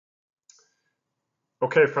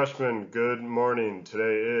Okay, freshmen, good morning.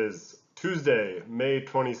 Today is Tuesday, May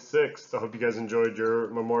 26th. I hope you guys enjoyed your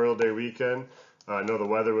Memorial Day weekend. I know the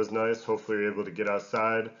weather was nice. Hopefully, you're able to get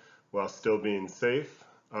outside while still being safe.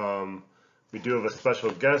 We do have a special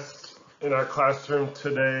guest in our classroom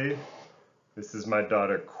today. This is my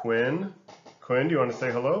daughter, Quinn. Quinn, do you want to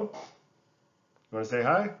say hello? You want to say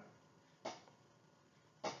hi?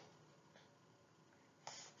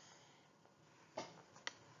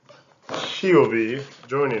 She will be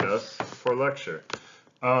joining us for lecture.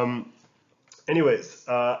 Um,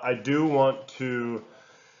 I do want to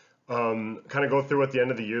kind of go through what the end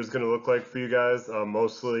of the year is going to look like for you guys,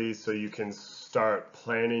 mostly so you can start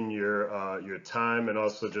planning your time, and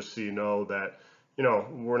also just so you know that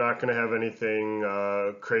we're not going to have anything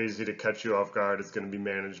crazy to catch you off guard. It's going to be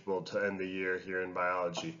manageable to end the year here in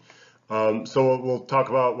biology. So we'll talk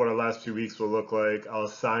about what our last few weeks will look like. I'll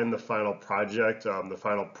assign the final project. The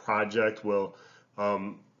final project will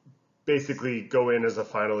um, basically go in as a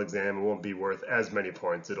final exam. It won't be worth as many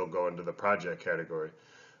points. It'll go into the project category.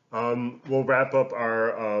 We'll wrap up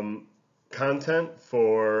our content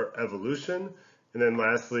for evolution. And then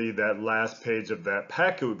lastly, that last page of that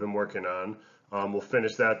packet we've been working on, we'll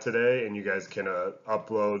finish that today, and you guys can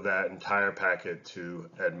upload that entire packet to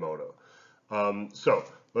Edmodo. So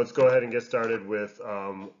let's go ahead and get started with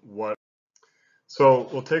what. So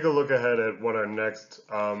we'll take a look ahead at what our next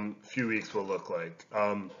few weeks will look like.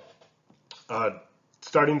 Uh,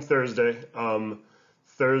 Starting Thursday,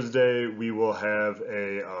 we will have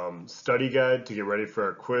a study guide to get ready for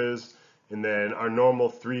our quiz, and then our normal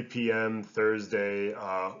 3 p.m. Thursday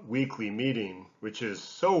weekly meeting, which is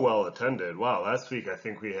so well attended. Wow, last week I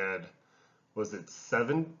think we had, was it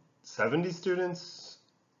 70 students?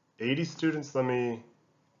 80 students?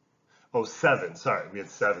 Oh, seven. Sorry, we had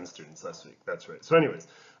 7 students last week. That's right. So, anyways,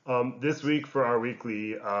 this week for our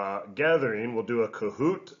weekly gathering, we'll do a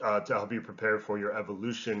Kahoot to help you prepare for your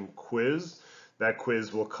evolution quiz. That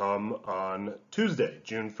quiz will come on Tuesday,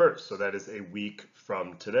 June 1st. So that is a week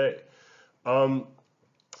from today.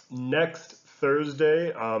 Next Thursday,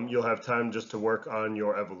 you'll have time just to work on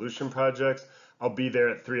your evolution projects. I'll be there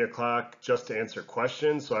at 3 o'clock just to answer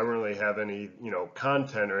questions. So I won't really have any,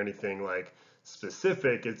 content or anything like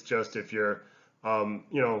specific. It's just if you're,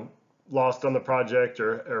 lost on the project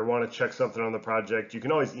or want to check something on the project, you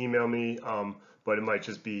can always email me. But it might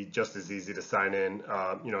just be just as easy to sign in,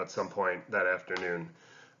 at some point that afternoon.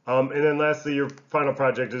 And then lastly, your final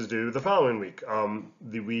project is due the following week,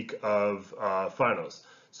 the week of finals.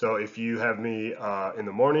 So if you have me in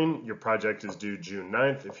the morning, your project is due June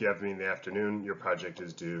 9th. If you have me in the afternoon, your project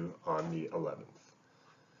is due on the 11th.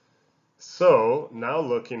 So now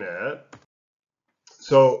looking now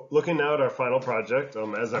at our final project,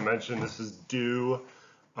 as I mentioned, this is due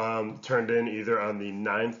turned in either on the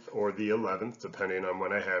 9th or the 11th, depending on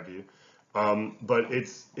when I have you. But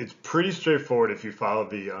it's pretty straightforward if you follow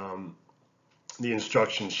the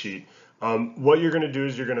instruction sheet. What you're going to do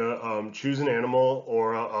is you're going to choose an animal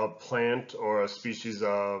or a plant or a species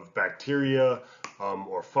of bacteria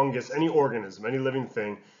or fungus, any organism, any living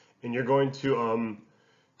thing, and you're going to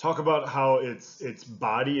talk about how its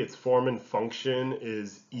body, its form and function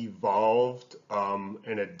is evolved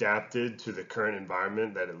and adapted to the current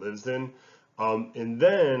environment that it lives in. And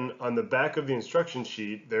then on the back of the instruction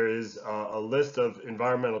sheet, there is a list of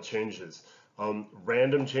environmental changes,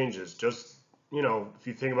 random changes. Just, if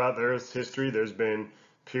you think about the Earth's history, there's been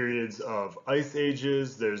periods of ice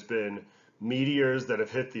ages, there's been meteors that have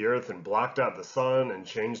hit the Earth and blocked out the sun and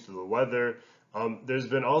changed the weather. There's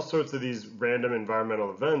been all sorts of these random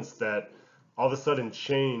environmental events that all of a sudden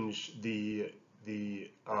change the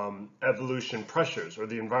evolution pressures or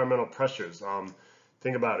the environmental pressures.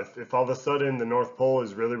 Think about it. If all of a sudden the North Pole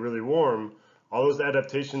is really, really warm, all those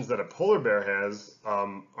adaptations that a polar bear has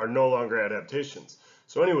are no longer adaptations.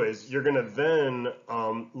 So anyways, you're going to then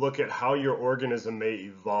look at how your organism may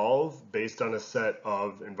evolve based on a set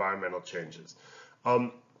of environmental changes.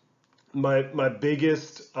 My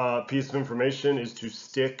biggest piece of information is to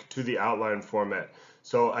stick to the outline format.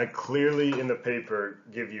 So I clearly in the paper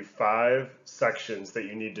give you 5 sections that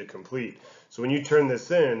you need to complete. So when you turn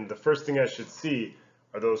this in, the first thing I should see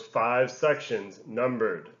are those 5 sections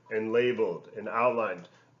numbered and labeled and outlined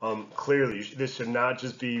clearly. This should not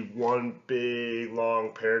just be one big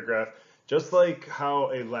long paragraph. Just like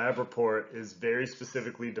how a lab report is very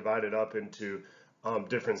specifically divided up into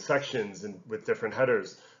different sections and with different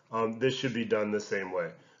headers, this should be done the same way.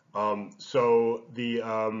 So the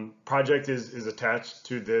project is attached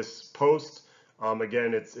to this post.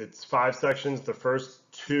 Again, it's 5 sections. The first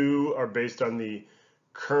 2 are based on the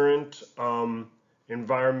current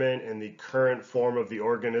environment and the current form of the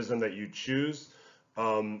organism that you choose.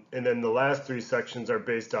 And then the last three sections are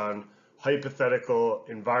based on hypothetical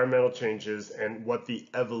environmental changes and what the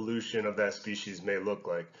evolution of that species may look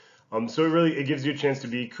like. So it gives you a chance to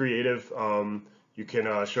be creative. You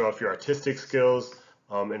can show off your artistic skills.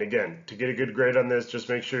 And again, to get a good grade on this, just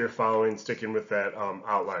make sure you're sticking with that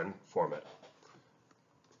outline format.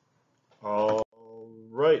 All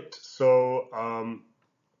right, so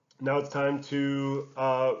now it's time to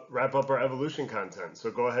wrap up our evolution content.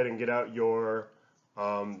 So go ahead and get out your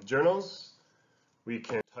journals. We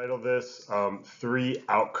can title this 3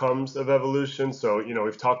 outcomes of evolution. So,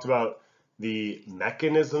 we've talked about the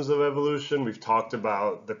mechanisms of evolution. We've talked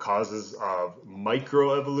about the causes of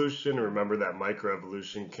microevolution. Remember that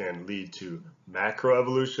microevolution can lead to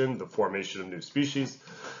macroevolution, the formation of new species.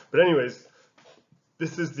 But anyways,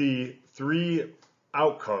 this is the 3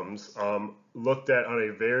 outcomes looked at on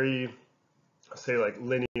a very, say, like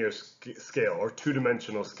linear scale or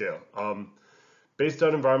 2-dimensional scale. Based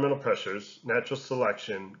on environmental pressures, natural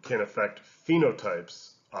selection can affect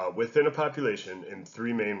phenotypes within a population in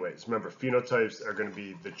 3 main ways. Remember, phenotypes are going to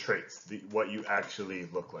be the traits, what you actually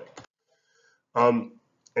look like.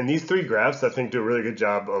 And these 3 graphs, I think, do a really good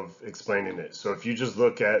job of explaining it. So if you just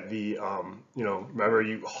look at the, remember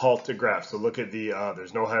you halt a graph. So look at the,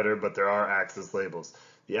 there's no header, but there are axis labels.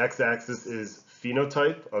 The x-axis is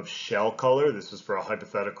phenotype of shell color. This is for a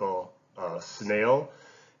hypothetical snail.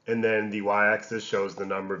 And then the y-axis shows the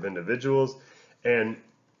number of individuals. And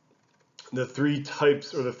the 3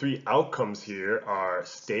 types or the 3 outcomes here are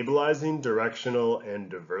stabilizing, directional, and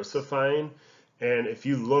diversifying. And if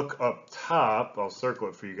you look up top, I'll circle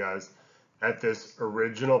it for you guys, at this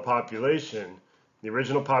original population, the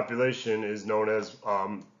original population is known as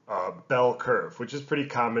bell curve, which is pretty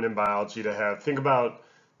common in biology to have. Think about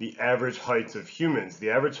the average heights of humans. The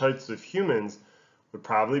average heights of humans would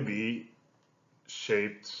probably be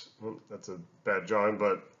shaped, that's a bad drawing,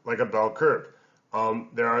 but like a bell curve.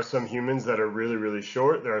 There are some humans that are really, really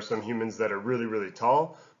short. There are some humans that are really, really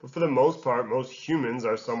tall. But for the most part, most humans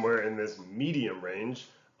are somewhere in this medium range.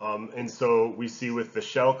 And so we see with the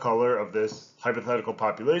shell color of this hypothetical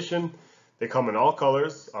population, they come in all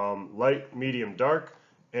colors, light, medium, dark.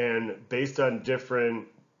 And based on different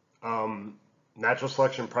natural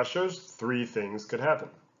selection pressures, 3 things could happen.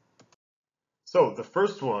 So the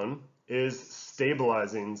first one is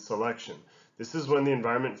stabilizing selection. This is when the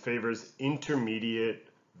environment favors intermediate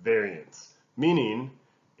variance, meaning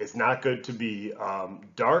it's not good to be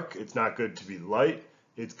dark, it's not good to be light,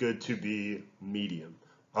 it's good to be medium.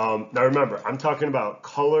 Now remember, I'm talking about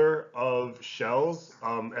color of shells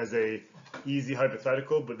as a easy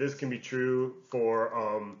hypothetical, but this can be true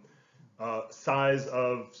for size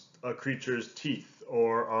of a creature's teeth,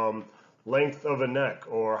 or length of a neck,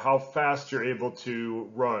 or how fast you're able to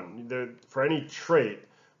run. For any trait,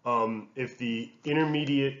 if the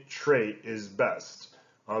intermediate trait is best.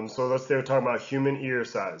 So let's say we're talking about human ear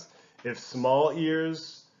size. If small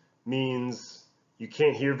ears means you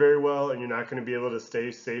can't hear very well and you're not going to be able to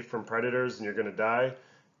stay safe from predators and you're going to die,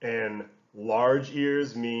 and large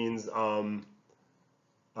ears means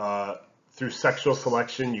through sexual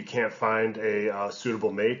selection you can't find a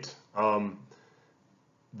suitable mate,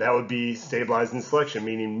 that would be stabilizing selection,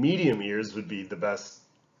 meaning medium ears would be the best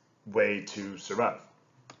way to survive.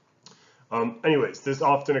 Anyways, this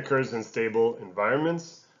often occurs in stable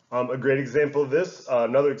environments. A great example of this,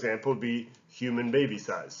 another example would be human baby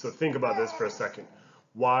size. So think about this for a second.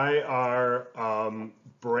 Why are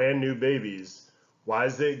brand new babies, why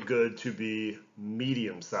is it good to be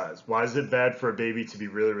medium size? Why is it bad for a baby to be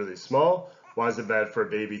really, really small? Why is it bad for a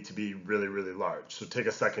baby to be really, really large? So take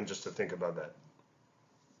a second just to think about that.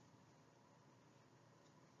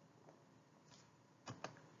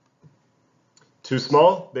 Too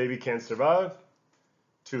small, baby can't survive.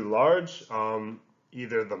 Too large,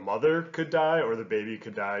 either the mother could die or the baby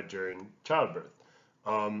could die during childbirth.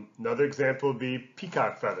 Another example would be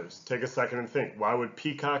peacock feathers. Take a second and think, why would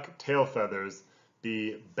peacock tail feathers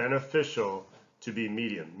be beneficial to be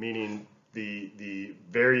medium? Meaning the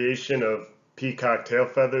variation of peacock tail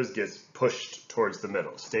feathers gets pushed towards the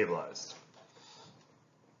middle, stabilized.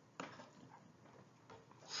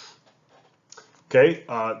 Okay,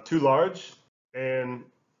 too large and,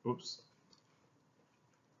 oops.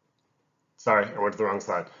 Sorry, I went to the wrong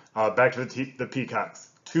slide. Back to the peacocks.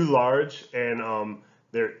 Too large and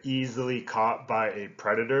they're easily caught by a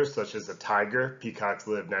predator such as a tiger. Peacocks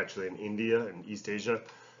live naturally in India and East Asia.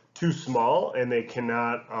 Too small and they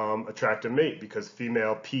cannot attract a mate because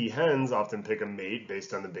female peahens often pick a mate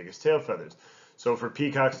based on the biggest tail feathers. So for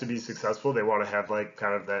peacocks to be successful, they want to have like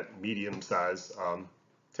kind of that medium size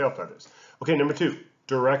tail feathers. Okay, number 2,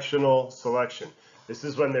 directional selection. This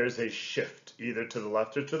is when there's a shift. either to the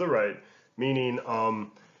left or to the right, meaning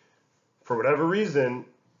for whatever reason,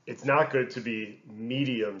 it's not good to be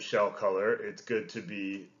medium shell color. It's good to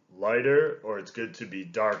be lighter, or it's good to be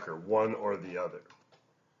darker, one or the other.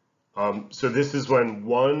 So this is when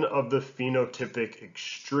one of the phenotypic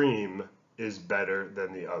extreme is better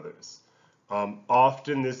than the others.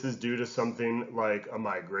 Often this is due to something like a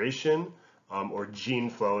migration, or gene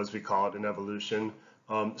flow as we call it in evolution,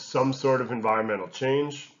 some sort of environmental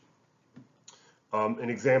change. An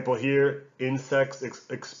example here, insects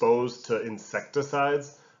exposed to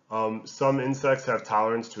insecticides. Some insects have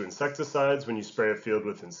tolerance to insecticides when you spray a field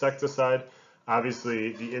with insecticide.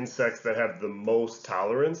 Obviously, the insects that have the most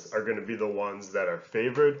tolerance are going to be the ones that are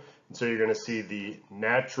favored. And so you're going to see the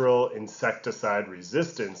natural insecticide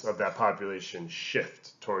resistance of that population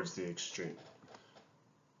shift towards the extreme.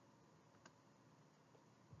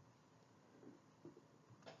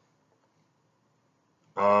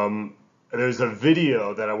 There's a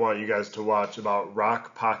video that I want you guys to watch about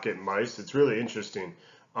rock pocket mice. It's really interesting.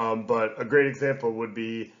 But a great example would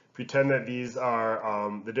be, pretend that these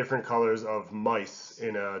are the different colors of mice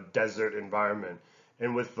in a desert environment.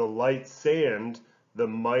 And with the light sand, the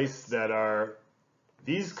mice that are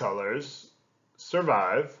these colors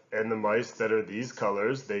survive, and the mice that are these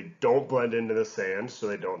colors, they don't blend into the sand, so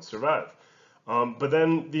they don't survive. But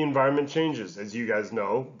then the environment changes. As you guys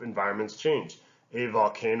know, environments change. A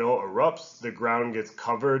volcano erupts, the ground gets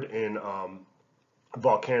covered in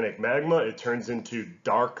volcanic magma, it turns into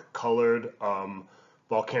dark colored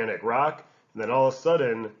volcanic rock, and then all of a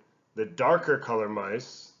sudden the darker color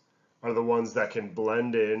mice are the ones that can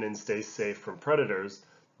blend in and stay safe from predators.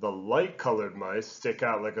 The light colored mice stick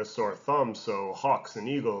out like a sore thumb, so hawks and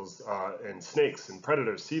eagles and snakes and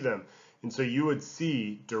predators see them. And so you would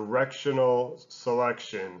see directional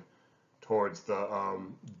selection towards the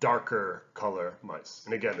darker color mice.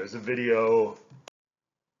 And again, there's a video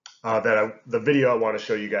the video I want to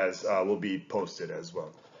show you guys will be posted as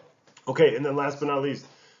well. Okay, and then last but not least,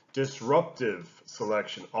 disruptive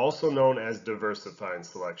selection, also known as diversifying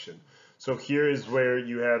selection. So here is where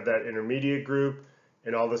you have that intermediate group,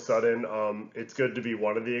 and all of a sudden it's good to be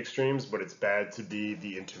one of the extremes, but it's bad to be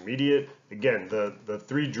the intermediate. Again, the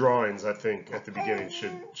three drawings I think at the beginning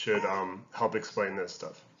should help explain this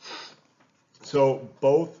stuff. So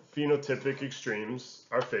both phenotypic extremes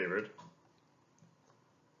are favored.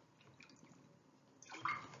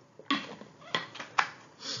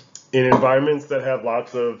 In environments that have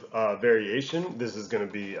lots of variation, this is going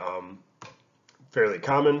to be fairly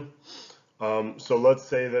common. So let's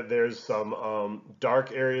say that there's some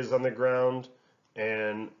dark areas on the ground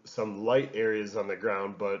and some light areas on the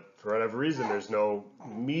ground, but for whatever reason there's no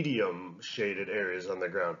medium shaded areas on the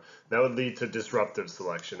ground. That would lead to disruptive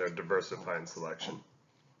selection or diversifying selection.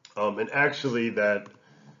 And actually that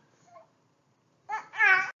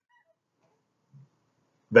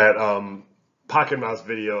Pocket Mouse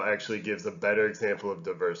video actually gives a better example of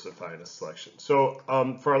diversifying a selection. So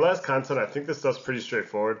for our last content, I think this stuff's pretty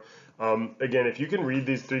straightforward. Again, if you can read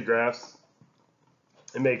these three graphs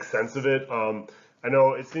and make sense of it, I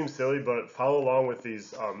know it seems silly, but follow along with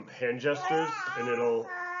these hand gestures and it'll,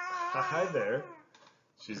 hi there.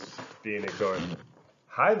 She's being ignored.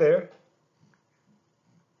 Hi there.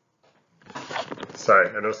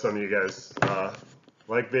 Sorry, I know some of you guys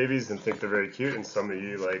like babies and think they're very cute, and some of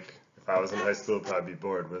you, like, if I was in high school, I'd probably be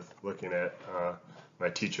bored with looking at my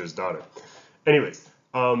teacher's daughter. Anyways,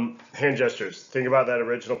 hand gestures. Think about that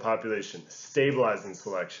original population. Stabilizing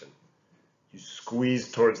selection. You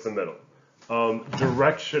squeeze towards the middle.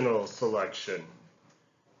 Directional selection.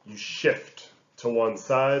 You shift to one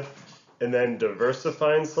side. And then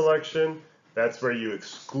diversifying selection, that's where you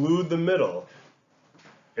exclude the middle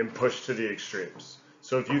and push to the extremes.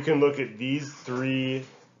 So if you can look at these three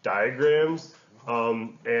diagrams,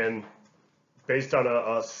 and based on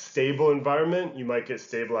a stable environment, you might get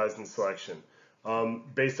stabilizing selection.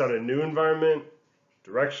 Based on a new environment,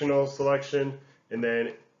 directional selection, and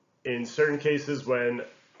then in certain cases when,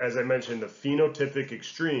 as I mentioned, the phenotypic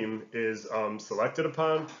extreme is selected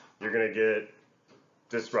upon, you're going to get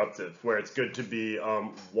disruptive, where it's good to be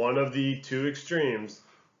one of the two extremes,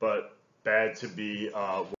 but bad to be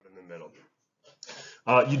one in the middle.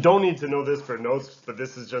 You don't need to know this for notes, but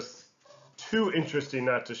this is just too interesting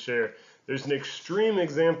not to share. There's an extreme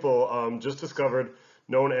example just discovered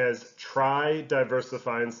known as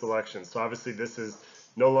tri-diversifying selection. So obviously this is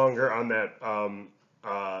no longer on that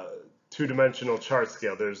two-dimensional chart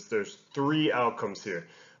scale. There's three outcomes here.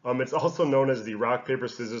 It's also known as the rock, paper,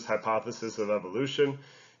 scissors hypothesis of evolution.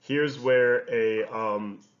 Here's where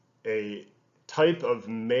a type of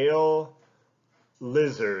male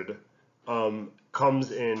lizard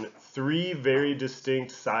comes in 3 very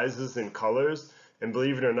distinct sizes and colors. And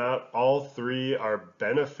believe it or not, all 3 are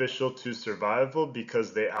beneficial to survival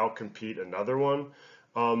because they outcompete another one.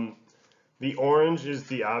 The orange is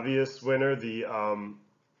the obvious winner.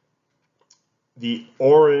 The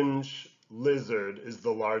orange lizard is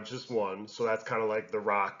the largest one, so that's kind of like the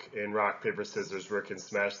rock in rock, paper, scissors, where it can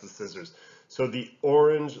smash the scissors. So the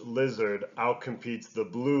orange lizard outcompetes the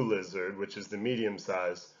blue lizard, which is the medium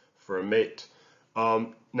size, for a mate.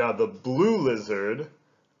 Now the blue lizard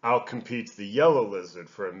outcompetes the yellow lizard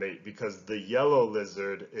for a mate because the yellow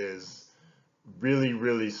lizard is really,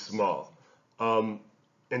 really small.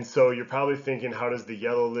 And so you're probably thinking, how does the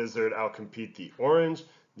yellow lizard outcompete the orange?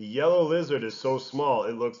 The yellow lizard is so small,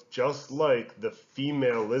 it looks just like the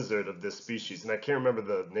female lizard of this species. And I can't remember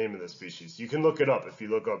the name of the species. You can look it up if you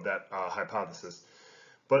look up that hypothesis.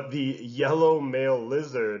 But the yellow male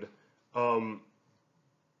lizard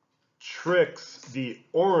tricks the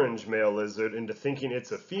orange male lizard into thinking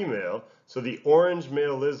it's a female. So the orange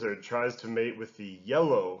male lizard tries to mate with the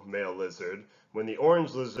yellow male lizard. When the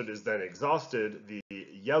orange lizard is then exhausted, the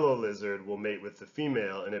yellow lizard will mate with the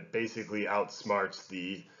female, and it basically outsmarts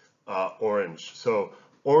the orange. So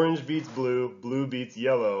orange beats blue, blue beats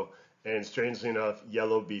yellow, and strangely enough,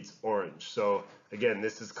 yellow beats orange. So again,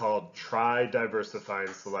 this is called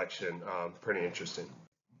tri-diversifying selection. Pretty interesting.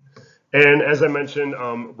 And as I mentioned,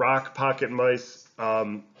 rock pocket mice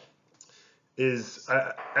is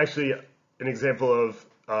actually an example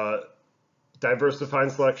of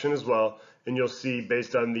diversifying selection as well. And you'll see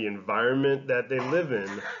based on the environment that they live in,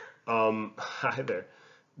 hi there,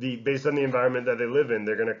 based on the environment that they live in,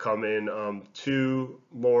 they're going to come in 2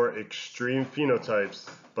 more extreme phenotypes,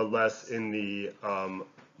 but less in the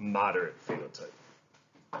moderate phenotype.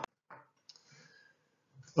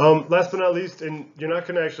 Last but not least, and you're not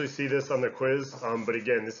going to actually see this on the quiz, but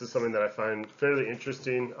again, this is something that I find fairly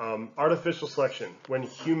interesting. Artificial selection, when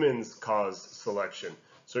humans cause selection.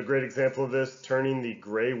 So a great example of this, turning the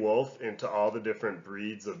gray wolf into all the different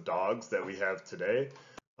breeds of dogs that we have today.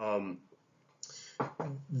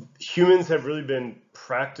 Humans have really been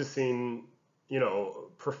practicing,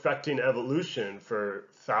 perfecting evolution for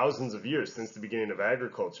thousands of years since the beginning of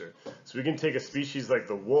agriculture. So we can take a species like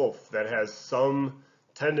the wolf that has some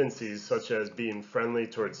tendencies such as being friendly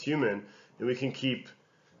towards human, and we can keep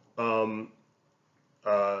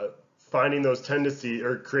finding those tendencies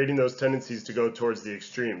or creating those tendencies to go towards the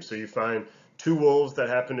extreme. So you find 2 wolves that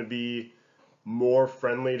happen to be more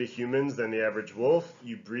friendly to humans than the average wolf,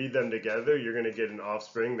 you breed them together, you're going to get an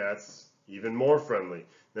offspring that's even more friendly.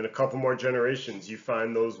 Then a couple more generations, you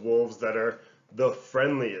find those wolves that are the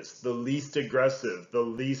friendliest, the least aggressive, the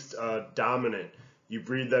least dominant. You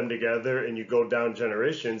breed them together and you go down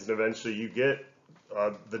generations, and eventually you get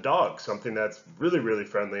the dog, something that's really, really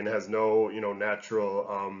friendly and has no,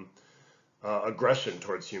 natural aggression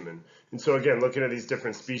towards human. And so again, looking at these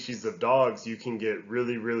different species of dogs, you can get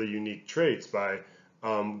really, really unique traits by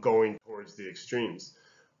going towards the extremes.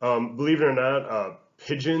 Believe it or not,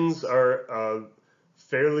 pigeons are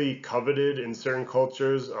fairly coveted in certain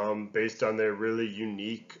cultures based on their really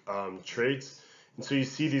unique traits. And so you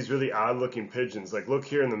see these really odd looking pigeons. Like look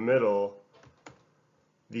here in the middle,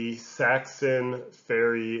 the Saxon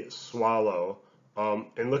fairy swallow.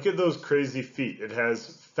 And look at those crazy feet. It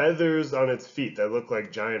has feathers on its feet that look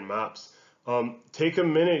like giant mops. Take a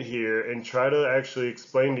minute here and try to actually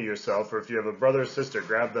explain to yourself, or if you have a brother or sister,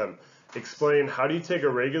 grab them. Explain, how do you take a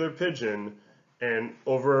regular pigeon and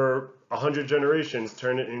over 100 generations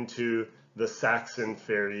turn it into the Saxon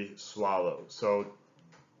fairy swallow? So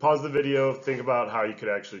pause the video, think about how you could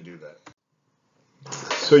actually do that.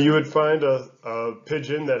 So you would find a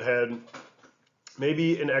pigeon that had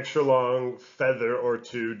maybe an extra long feather or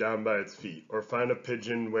 2 down by its feet, or find a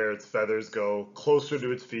pigeon where its feathers go closer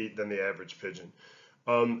to its feet than the average pigeon.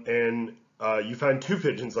 You find 2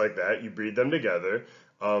 pigeons like that, you breed them together.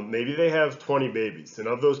 Maybe they have 20 babies, and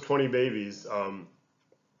of those 20 babies,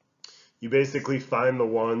 you basically find the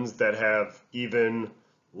ones that have even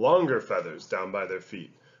longer feathers down by their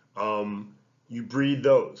feet. You breed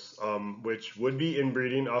those, which would be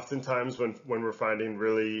inbreeding. Oftentimes when we're finding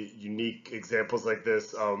really unique examples like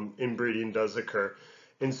this, inbreeding does occur.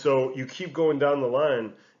 And so you keep going down the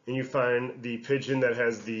line and you find the pigeon that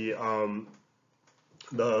has the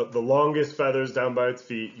longest feathers down by its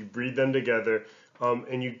feet, you breed them together,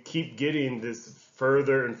 and you keep getting this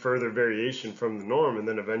further and further variation from the norm, and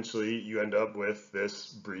then eventually you end up with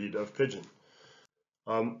this breed of pigeon.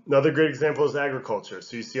 Another great example is agriculture.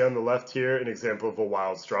 So you see on the left here an example of a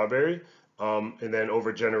wild strawberry, and then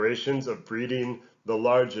over generations of breeding the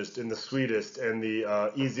largest and the sweetest and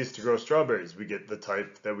the easiest to grow strawberries, we get the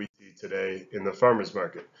type that we see see today in the farmer's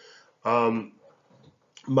market.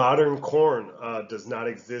 Modern corn does not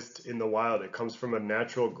exist in the wild. It comes from a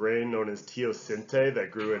natural grain known as teosinte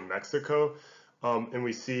that grew in Mexico. And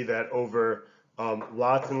we see that over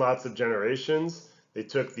lots and lots of generations, they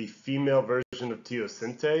took the female version of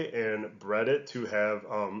teosinte and bred it to have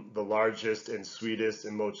the largest and sweetest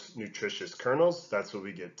and most nutritious kernels. That's what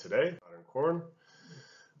we get today, modern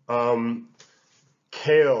corn.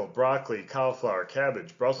 Kale, broccoli, cauliflower,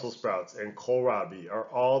 cabbage, Brussels sprouts, and kohlrabi are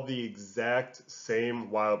all the exact same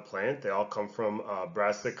wild plant. They all come from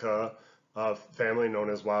Brassica family known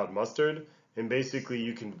as wild mustard. And basically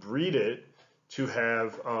you can breed it to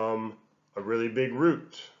have a really big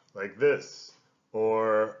root like this,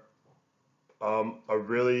 or a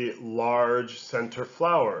really large center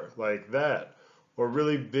flower like that, or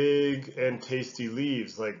really big and tasty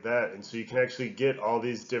leaves like that. And so you can actually get all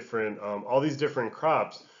these different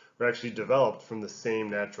crops were actually developed from the same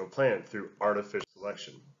natural plant through artificial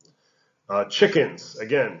selection. Chickens,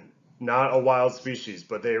 again, not a wild species,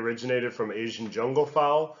 but they originated from Asian jungle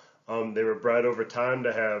fowl. They were bred over time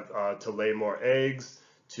to have to lay more eggs,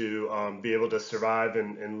 to be able to survive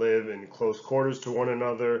and live in close quarters to one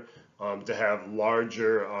another, to have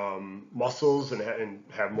larger muscles and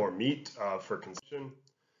have more meat for consumption.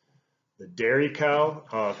 The dairy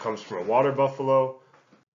cow comes from a water buffalo.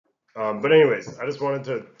 But anyways, I just wanted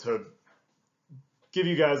to give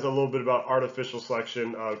you guys a little bit about artificial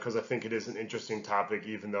selection because I think it is an interesting topic,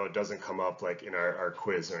 even though it doesn't come up like in our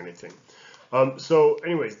quiz or anything. So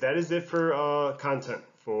anyways, that is it for content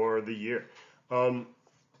for the year.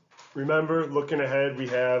 Remember, looking ahead, we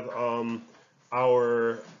have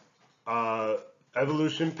our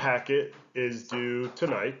evolution packet is due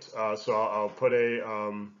tonight. So I'll put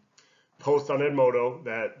a post on Edmodo.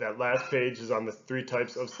 That last page is on the 3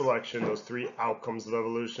 types of selection, those 3 outcomes of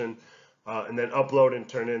evolution, and then upload and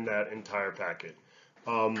turn in that entire packet.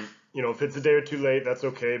 You know, if it's a day or 2 late, that's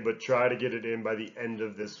okay, but try to get it in by the end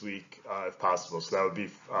of this week if possible. So that would be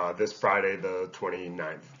this Friday, the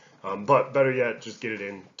 29th. But better yet, just get it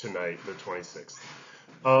in tonight, the 26th.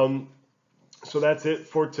 So that's it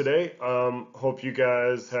for today. Hope you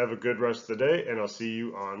guys have a good rest of the day, and I'll see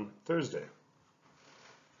you on Thursday.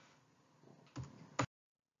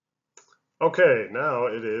 Okay, now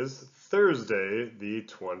it is Thursday, the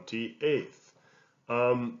 28th.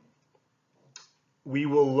 We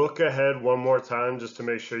will look ahead one more time just to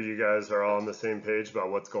make sure you guys are all on the same page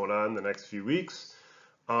about what's going on the next few weeks.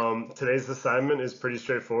 Today's assignment is pretty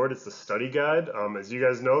straightforward. It's a study guide. As you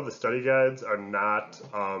guys know, the study guides are not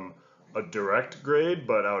a direct grade,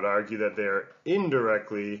 but I would argue that they're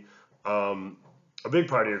indirectly a big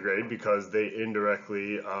part of your grade because they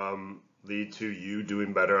indirectly lead to you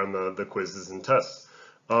doing better on the quizzes and tests.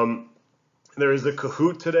 There is a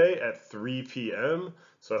Kahoot today at 3 p.m.,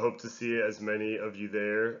 so I hope to see as many of you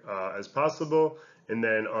there as possible. And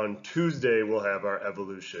then on Tuesday, we'll have our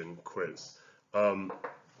evolution quiz.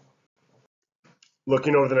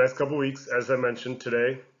 Looking over the next couple weeks, as I mentioned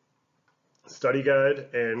today, study guide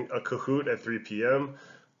and a Kahoot at 3 p.m.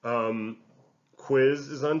 Quiz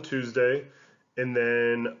is on Tuesday, and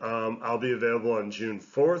then I'll be available on June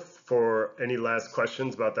 4th for any last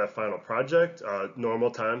questions about that final project.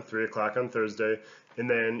 Normal time, 3 o'clock on Thursday. And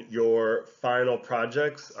then your final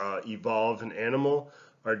projects, Evolve and Animal,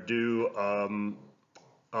 are due on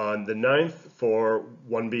the 9th for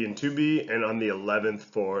 1B and 2B, and on the 11th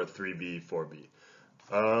for 3B, 4B.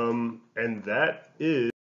 And that is